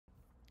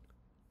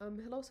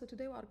Hello. So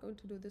today we are going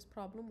to do this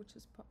problem,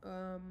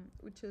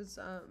 which is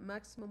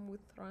maximum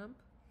width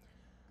ramp.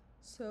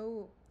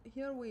 So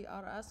here we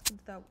are asking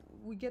that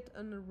we get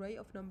an array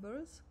of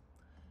numbers,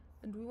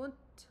 and we want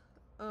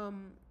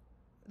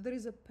there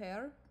is a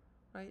pair,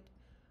 right?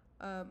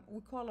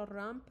 We call a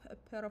ramp a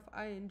pair of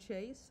I and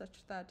j,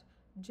 such that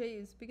j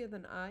is bigger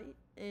than I,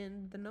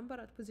 and the number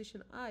at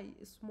position I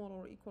is smaller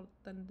or equal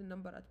than the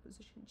number at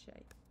position j.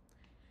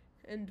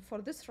 And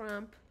for this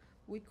ramp,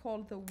 we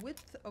call the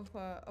width of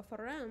a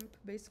ramp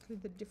basically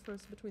the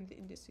difference between the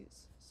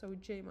indices, so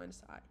j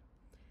minus I.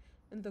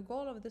 And the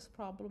goal of this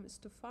problem is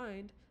to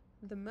find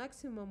the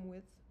maximum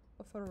width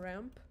of a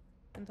ramp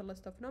in the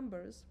list of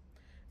numbers,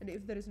 and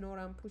if there is no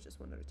ramp, we just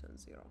want to return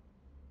 0.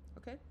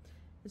 Okay?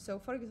 And so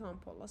for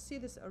example, let's see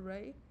this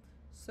array.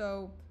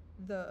 So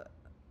the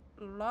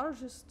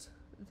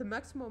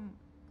maximum,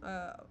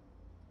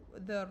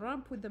 the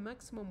ramp with the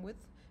maximum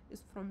width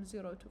is from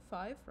 0 to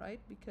 5,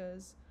 right?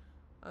 Because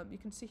you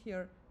can see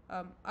here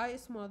I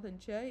is smaller than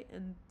j,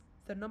 and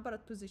the number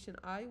at position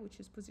I, which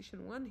is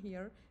position 1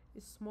 here,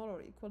 is smaller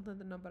or equal than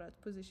the number at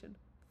position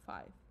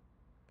 5.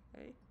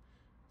 Okay,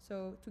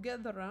 so to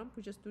get the ramp,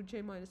 we just do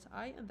j minus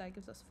I, and that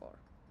gives us 4.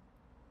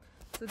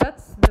 So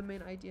that's the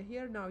main idea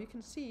here. Now you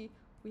can see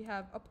we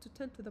have up to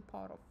 10 to the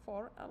power of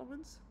 4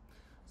 elements.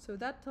 So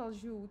that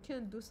tells you we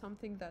can do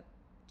something that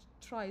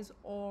tries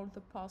all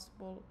the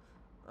possible,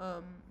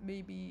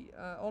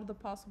 all the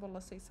possible,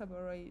 let's say,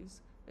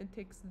 subarrays, and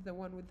takes the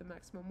one with the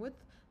maximum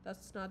width.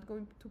 That's not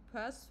going to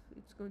pass.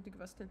 It's going to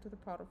give us 10 to the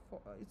power of 4.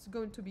 It's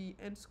going to be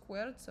n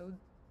squared, so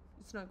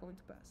it's not going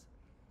to pass.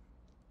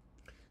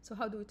 So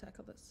how do we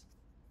tackle this?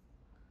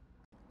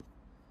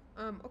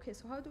 Okay,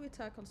 so how do we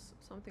tackle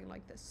something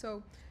like this?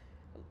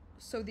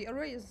 So the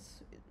array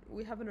is,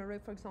 we have an array,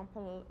 for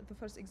example, the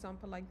first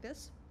example like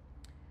this.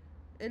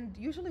 And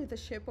usually the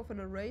shape of an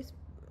array,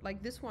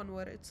 like this one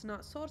where it's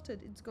not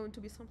sorted, it's going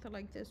to be something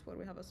like this, where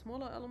we have a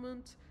smaller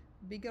element,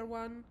 bigger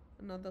one,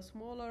 another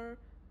smaller,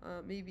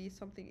 maybe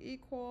something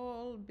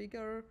equal,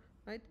 bigger,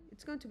 right?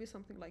 It's going to be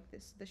something like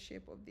this, the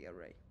shape of the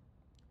array,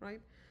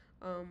 right?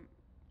 Let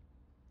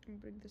me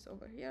bring this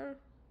over here.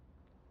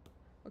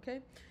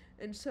 Okay,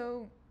 and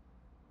so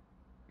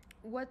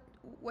what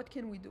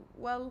can we do?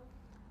 Well,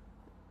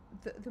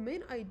 the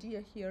main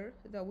idea here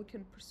that we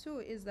can pursue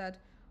is that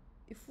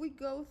if we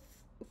go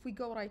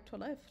right to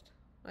left,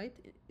 right,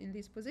 in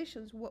these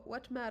positions,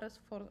 what matters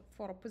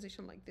for a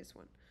position like this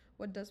one?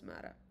 What does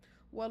matter?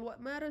 Well,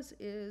 what matters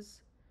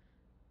is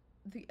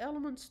the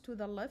elements to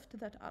the left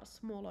that are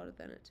smaller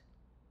than it,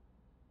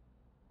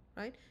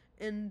 right?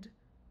 And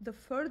the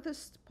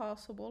furthest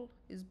possible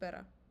is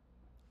better.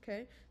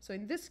 Okay, so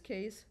in this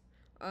case,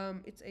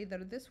 it's either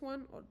this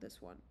one or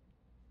this one,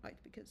 right?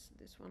 Because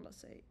this one, let's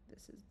say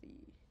this is the,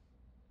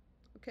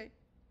 okay.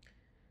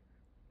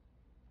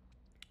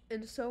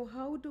 And so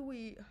how do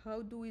we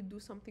do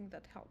something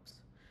that helps?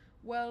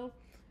 Well,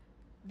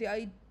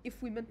 if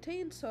we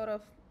maintain sort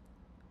of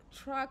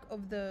track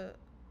of the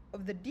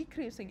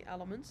decreasing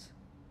elements,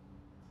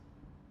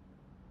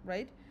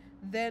 right,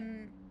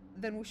 then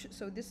we should,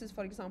 so this is,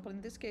 for example, in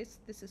this case,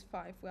 this is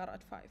 5, we are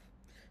at 5.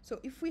 So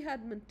if we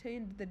had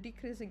maintained the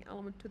decreasing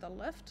element to the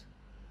left,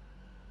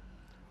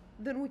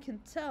 then we can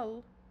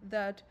tell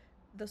that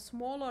the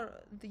smaller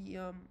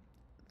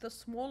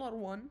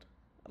one,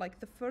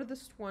 like the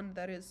furthest one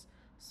that is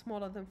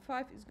smaller than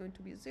 5, is going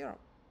to be 0.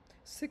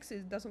 6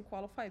 doesn't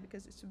qualify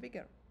because it's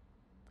bigger.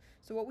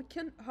 So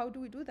how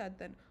do we do that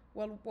then?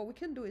 Well, what we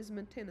can do is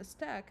maintain a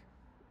stack,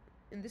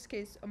 in this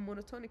case a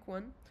monotonic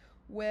one,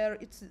 where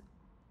it's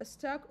a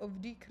stack of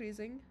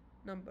decreasing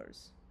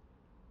numbers,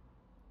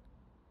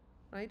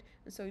 right?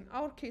 And so in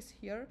our case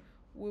here,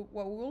 what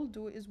we'll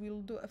do is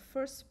we'll do a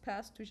first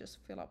pass to just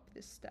fill up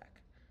this stack.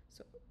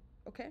 So,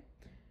 okay,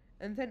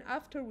 and then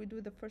after we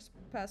do the first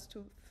pass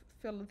to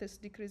fill this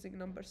decreasing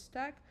number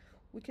stack,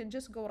 we can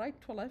just go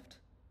right to left,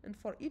 and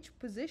for each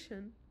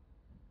position,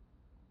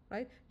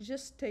 right,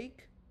 just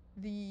take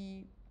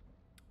the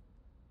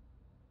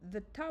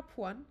top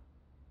one,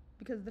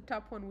 because the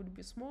top one would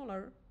be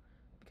smaller,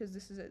 because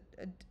this is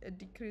a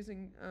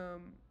decreasing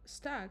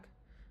stack,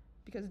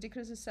 because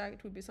decreasing stack,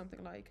 it would be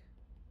something like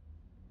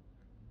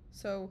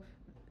so,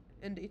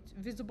 and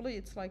visibly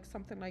it's like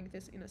something like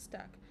this in a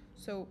stack.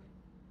 So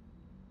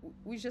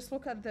we just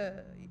look at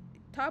the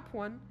top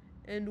one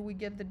and we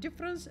get the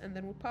difference, and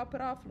then we pop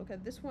it off, look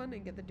at this one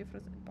and get the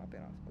difference and pop it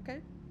off.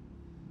 Okay,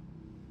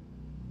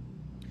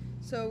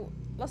 so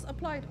let's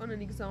apply it on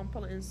an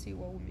example and see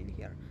what we mean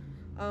here.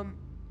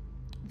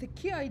 The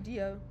key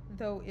idea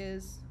though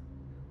is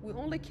we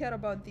only care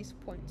about these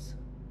points.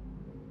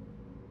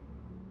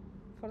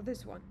 For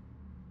this one,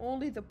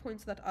 only the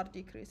points that are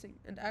decreasing.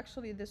 And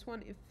actually this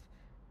one,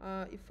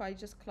 if I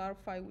just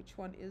clarify which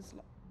one is,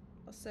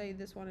 let's say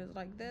this one is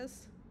like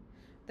this,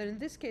 then in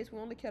this case we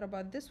only care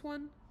about this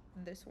one,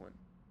 and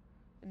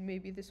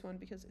maybe this one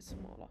because it's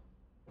smaller,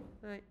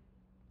 right?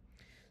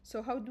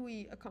 So how do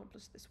we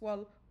accomplish this?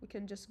 Well, we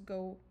can just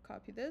go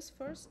copy this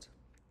first,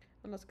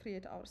 and let's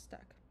create our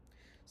stack.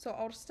 So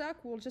our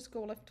stack will just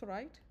go left to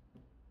right,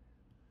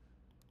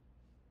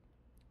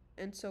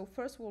 And so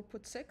first we'll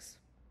put 6,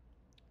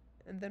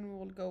 and then we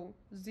will go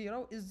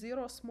 0. Is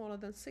 0 smaller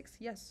than 6?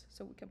 Yes,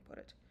 so we can put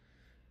it.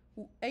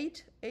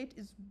 8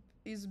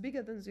 is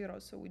bigger than 0,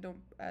 so we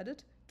don't add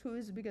it. 2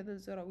 is bigger than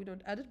 0, we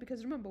don't add it,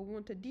 because remember, we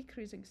want a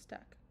decreasing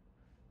stack.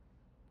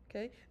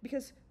 Okay,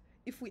 because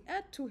if we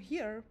add 2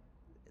 here,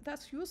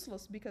 that's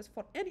useless, because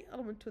for any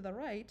element to the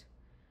right,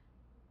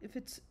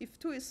 if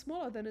 2 is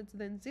smaller than it,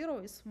 then 0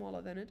 is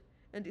smaller than it,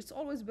 and it's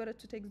always better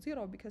to take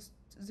 0, because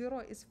 0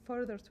 is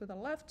further to the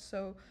left,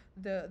 so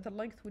the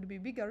length would be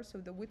bigger, so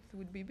the width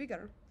would be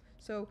bigger.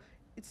 So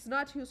it's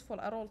not useful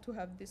at all to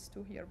have this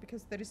 2 here,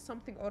 because there is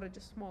something already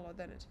smaller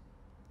than it.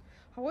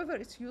 However,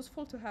 it's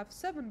useful to have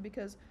 7,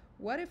 because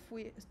what if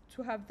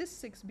to have this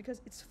 6,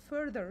 because it's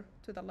further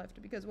to the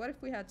left, because what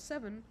if we had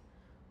 7,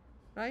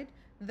 right?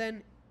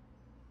 Then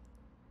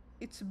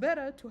it's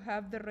better to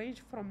have the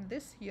range from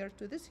this here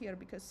to this here,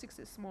 because 6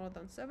 is smaller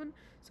than 7,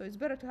 so it's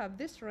better to have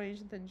this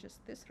range than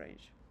just this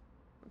range.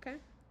 Okay,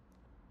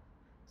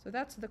 so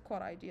that's the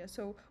core idea.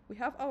 So we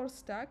have our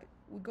stack,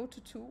 we go to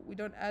 2, we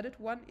don't add it.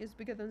 1 is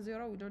bigger than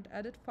 0, we don't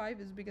add it.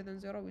 5 is bigger than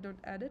 0, we don't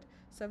add it.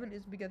 7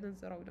 is bigger than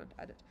 0, we don't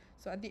add it.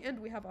 So at the end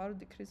we have our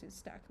decreasing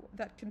stack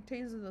that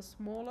contains the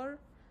smaller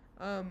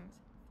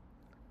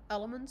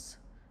elements.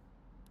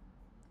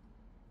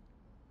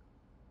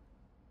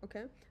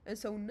 Okay, and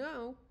so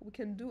now we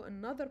can do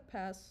another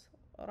pass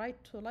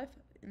right to left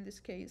in this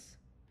case.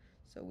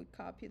 So we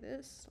copy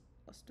this.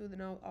 Let's do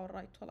now our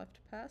right to left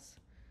pass.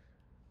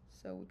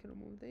 So we can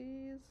remove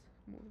these,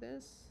 remove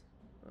this.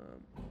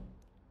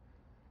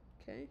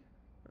 Okay,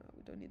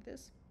 we don't need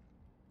this.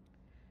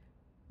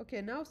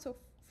 Okay, now so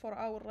for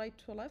our right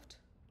to left,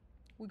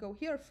 we go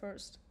here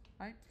first,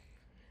 right?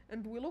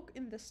 And we look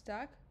in the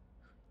stack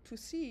to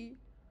see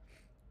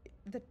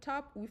the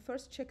top. We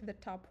first check the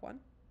top one.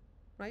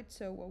 Right,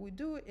 so what we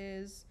do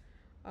is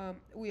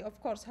we of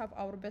course have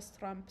our best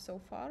ramp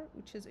so far,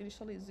 which is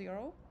initially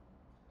 0.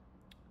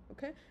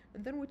 Okay,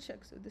 and then we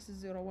check. So this is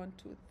 0, 1,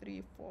 2,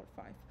 3, 4,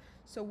 5.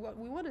 So what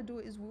we want to do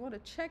is we want to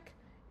check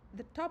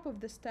the top of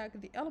the stack,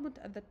 the element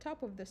at the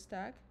top of the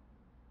stack,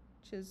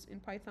 which is in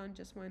Python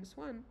just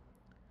 -1.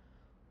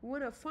 We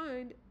want to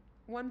find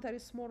one that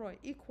is smaller or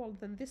equal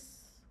than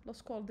this.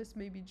 Let's call this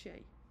maybe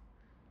j,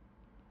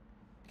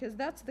 because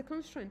that's the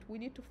constraint. We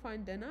need to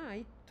find an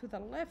I to the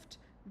left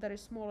that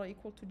is smaller or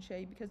equal to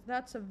j, because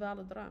that's a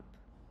valid ramp.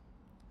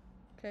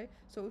 Okay,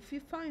 so if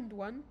you find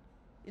one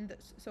in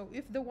this, so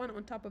if the one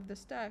on top of the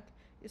stack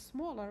is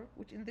smaller,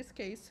 which in this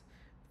case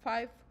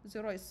 5,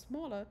 0 is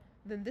smaller,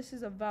 then this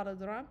is a valid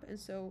ramp, and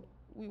so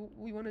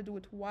we want to do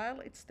it while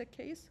it's the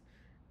case.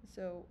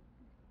 So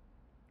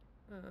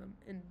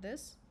in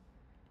this,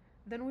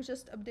 then we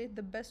just update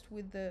the best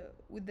with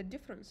the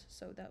difference.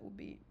 So that would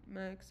be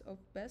max of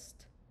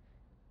best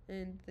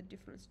and the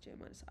difference j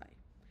minus I.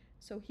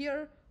 So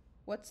here,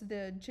 what's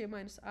the j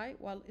minus I?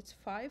 Well, it's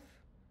 5.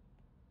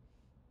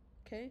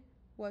 Okay,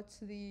 what's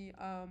the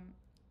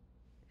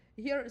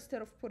here,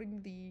 instead of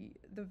putting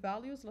the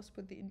values, let's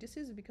put the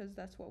indices, because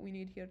that's what we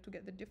need here to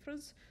get the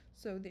difference.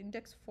 So the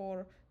index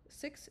for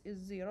 6 is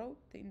 0,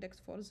 the index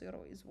for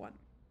 0 is 1.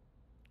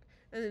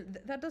 And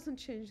that doesn't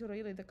change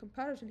really the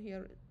comparison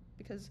here,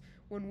 because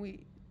when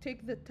we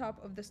take the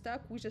top of the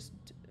stack, we just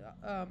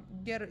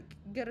get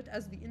it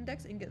as the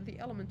index and get the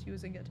element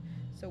using it.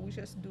 So we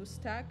just do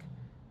stack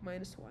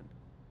 -1.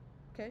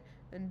 Okay,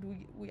 and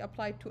we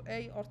apply to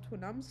A or to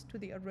nums to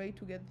the array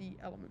to get the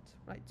element,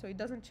 right? So it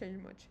doesn't change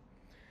much.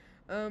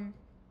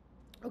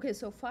 Okay,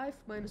 so 5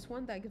 minus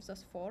 1, that gives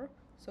us 4.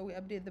 So we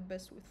update the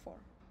best with 4.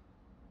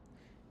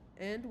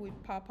 And we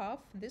pop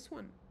off this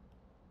one.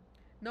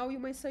 Now you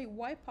may say,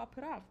 why pop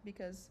it off?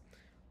 Because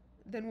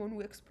then when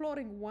we're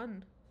exploring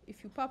 1,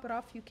 if you pop it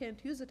off, you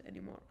can't use it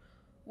anymore.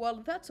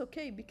 Well, that's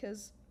okay,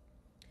 because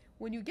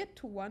when you get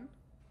to 1,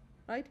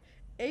 right,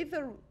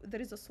 either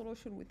there is a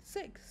solution with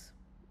 6,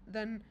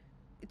 then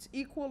it's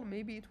equal,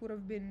 maybe it would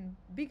have been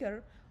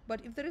bigger,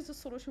 but if there is a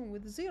solution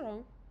with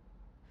 0,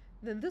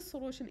 then this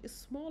solution is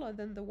smaller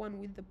than the one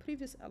with the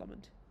previous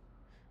element.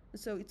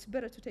 So it's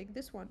better to take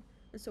this one.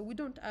 And so we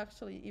don't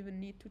actually even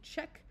need to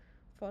check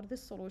for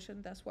this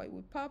solution. That's why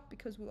we pop,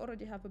 because we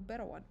already have a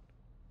better one.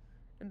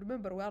 And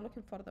remember, we are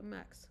looking for the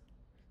max.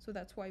 So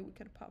that's why we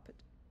can pop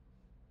it.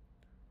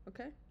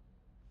 Okay?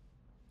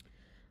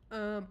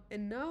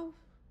 And now,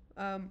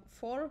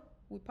 4,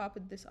 we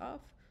popped this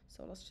off.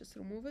 So let's just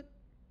remove it.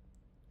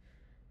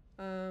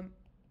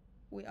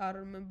 We are,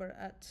 remember,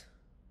 at...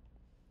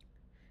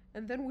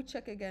 And then we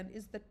check again,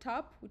 is the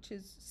top, which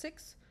is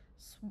 6,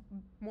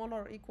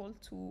 smaller or equal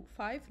to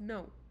 5?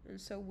 No. And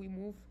so we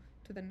move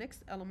to the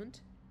next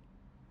element.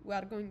 We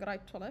are going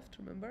right to left,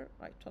 remember,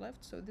 right to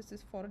left. So this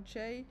is for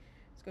j,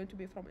 it's going to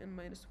be from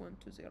n-1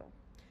 to 0.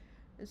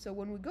 And so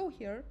when we go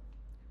here,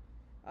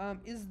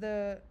 is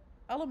the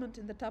element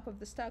in the top of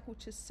the stack,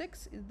 which is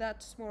 6, is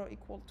that smaller or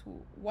equal to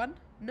 1?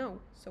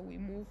 No. So we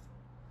move,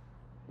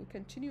 we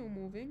continue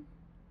moving.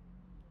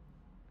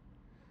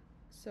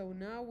 So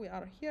now we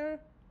are here.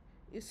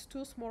 Is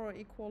 2 smaller or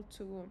equal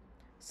to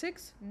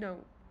 6?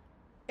 No.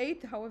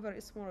 8, however,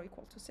 is smaller or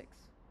equal to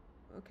 6.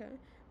 Okay,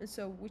 and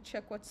so we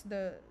check what's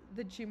the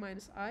g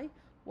minus I.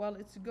 Well,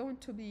 it's going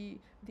to be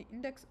the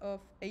index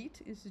of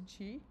 8 is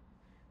g,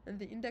 and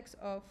the index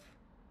of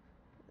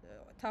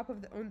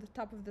on the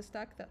top of the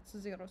stack, that's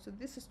 0. So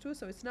this is 2,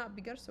 so it's not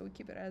bigger, so we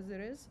keep it as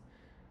it is,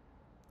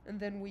 and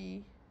then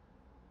we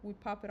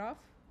pop it off,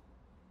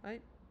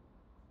 right?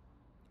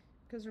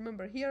 Because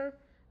remember here,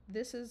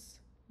 this is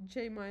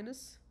j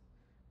minus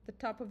the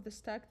top of the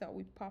stack that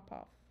we pop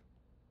off.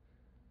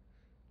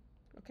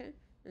 Okay,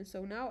 and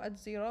so now at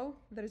 0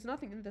 there is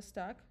nothing in the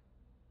stack,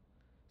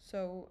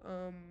 so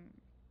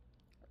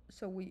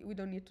we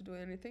don't need to do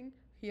anything.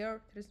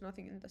 Here there is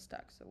nothing in the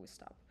stack, so we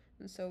stop,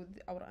 and so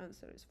our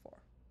answer is 4.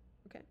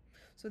 Okay,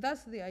 so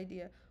that's the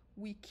idea.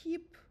 We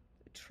keep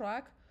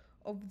track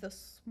of the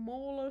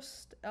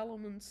smallest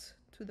elements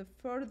to the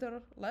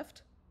further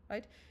left,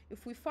 right?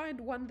 If we find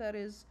one that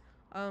is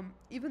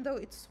even though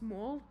it's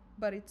small,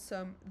 but it's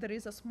there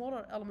is a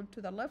smaller element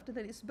to the left,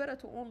 then it's better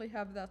to only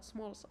have that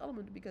smallest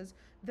element, because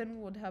then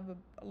we would have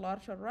a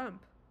larger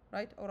ramp,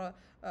 right? Or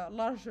a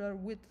larger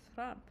width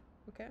ramp.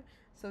 Okay,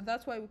 so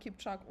that's why we keep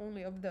track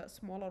only of the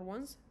smaller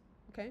ones.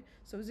 Okay,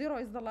 so 0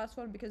 is the last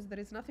one because there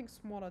is nothing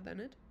smaller than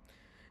it.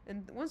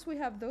 And once we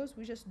have those,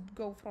 we just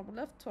go from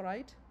left to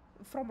right,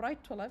 from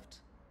right to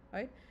left,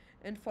 right?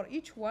 And for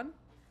each one,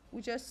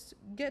 we just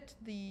get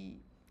the,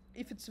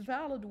 if it's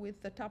valid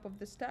with the top of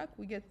the stack,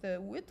 we get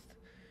the width,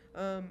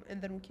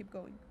 and then we keep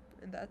going,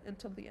 and that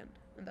until the end,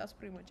 and that's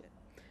pretty much it.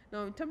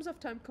 Now, in terms of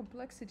time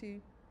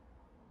complexity,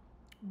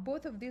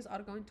 both of these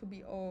are going to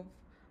be of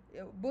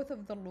both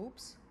of the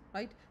loops,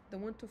 right? The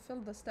one to fill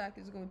the stack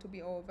is going to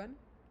be O of n,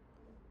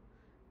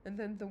 and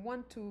then the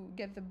one to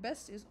get the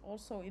best is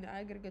also in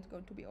aggregate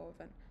going to be O of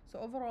n. So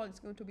overall,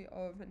 it's going to be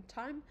O of n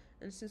time,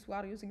 and since we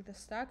are using the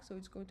stack, so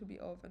it's going to be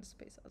O of n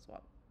space as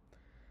well.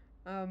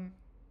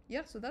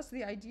 Yeah, so that's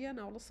the idea.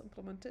 Now let's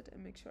implement it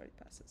and make sure it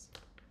passes.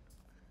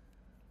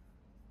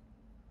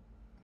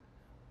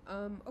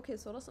 Okay,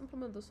 so let's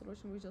implement the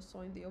solution we just saw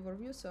in the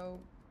overview. So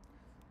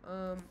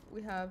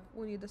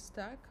we need a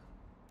stack,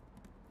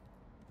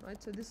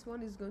 right? So this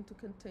one is going to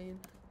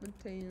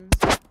maintains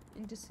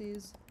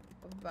indices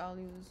of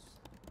values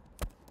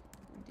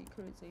in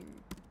decreasing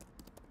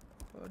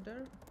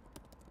order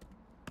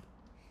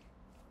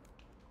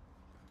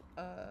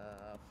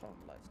from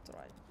left to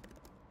right.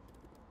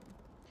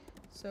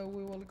 So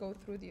we will go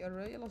through the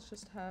array. Let's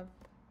just have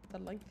the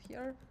length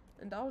here,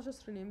 and I'll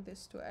just rename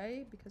this to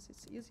A because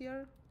it's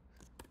easier.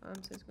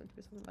 So it's going to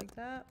be something like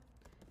that,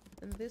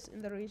 and this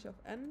in the range of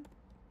n.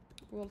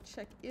 We'll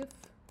check if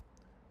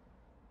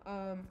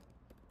our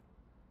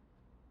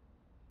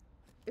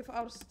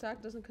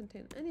stack doesn't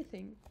contain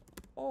anything,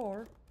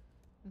 or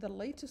the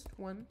latest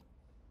one,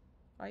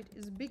 right,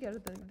 is bigger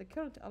than the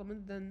current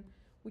element, then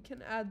we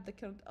can add the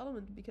current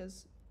element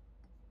because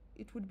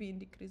it would be in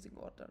decreasing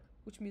order,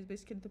 which means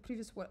basically the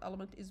previous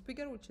element is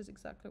bigger, which is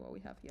exactly what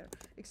we have here,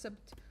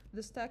 except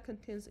the stack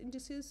contains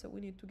indices, so we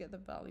need to get the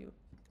value.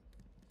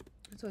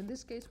 So in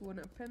this case, we want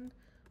to append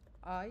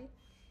I,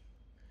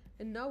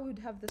 and now we would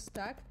have the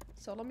stack.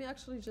 So let me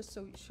actually just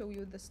show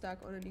you the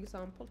stack on an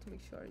example to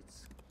make sure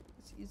it's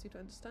easy to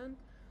understand.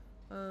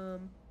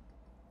 And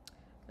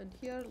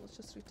here, let's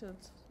just return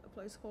a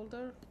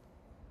placeholder.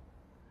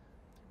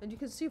 And you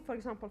can see, for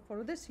example,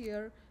 for this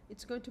here,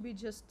 it's going to be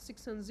just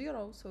 6 and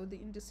 0, so the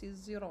indices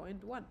 0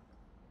 and 1,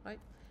 right?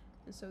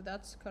 And so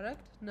that's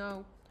correct.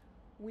 Now,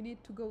 we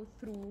need to go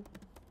through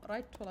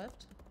right to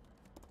left.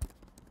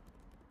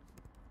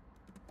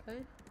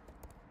 Okay,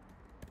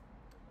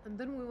 and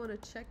then we want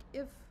to check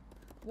if,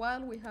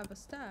 while we have a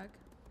stack,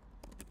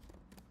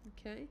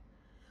 okay,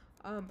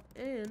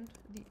 and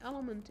the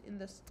element in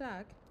the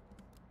stack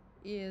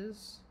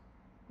is,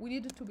 we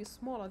need it to be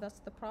smaller. That's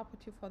the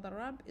property for the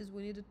ramp, is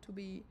we need it to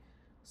be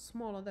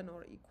smaller than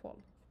or equal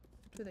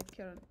to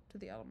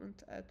the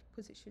element at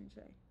position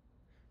j.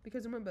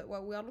 Because remember,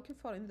 what we are looking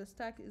for in the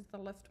stack is the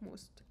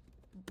leftmost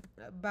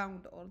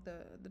bound, or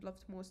the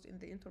leftmost in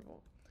the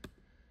interval.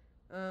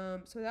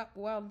 So that,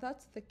 while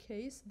that's the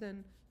case,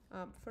 then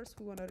first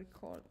we want to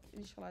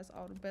initialize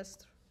our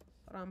best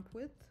ramp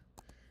width,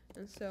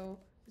 and so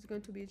it's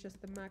going to be just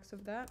the max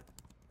of that,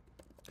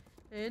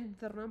 and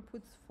the ramp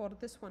width for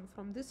this one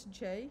from this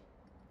j.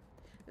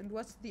 And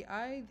what's the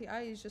I? The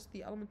I is just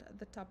the element at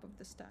the top of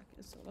the stack,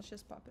 and so let's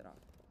just pop it off.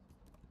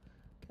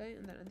 Okay,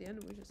 and then at the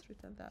end we just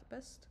return that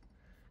best,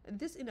 and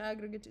this in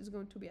aggregate is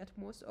going to be at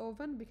most O of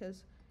n,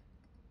 because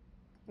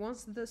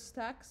once the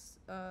stack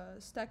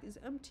is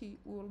empty,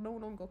 we will no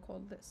longer call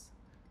this,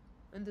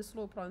 and this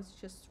loop runs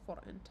just for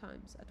n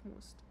times at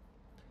most.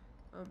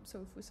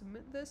 So if we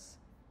submit this,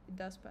 it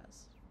does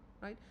pass,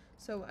 right?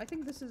 So I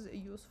think this is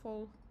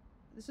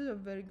a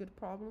very good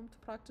problem to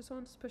practice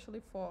on,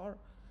 especially for,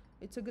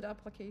 it's a good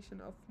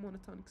application of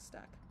monotonic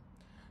stack,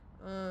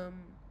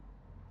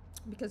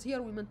 because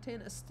here we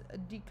maintain a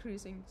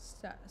decreasing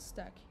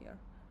stack here.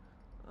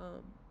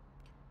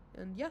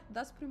 And yeah,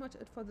 that's pretty much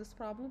it for this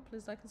problem.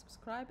 Please like and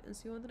subscribe, and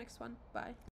see you on the next one. Bye.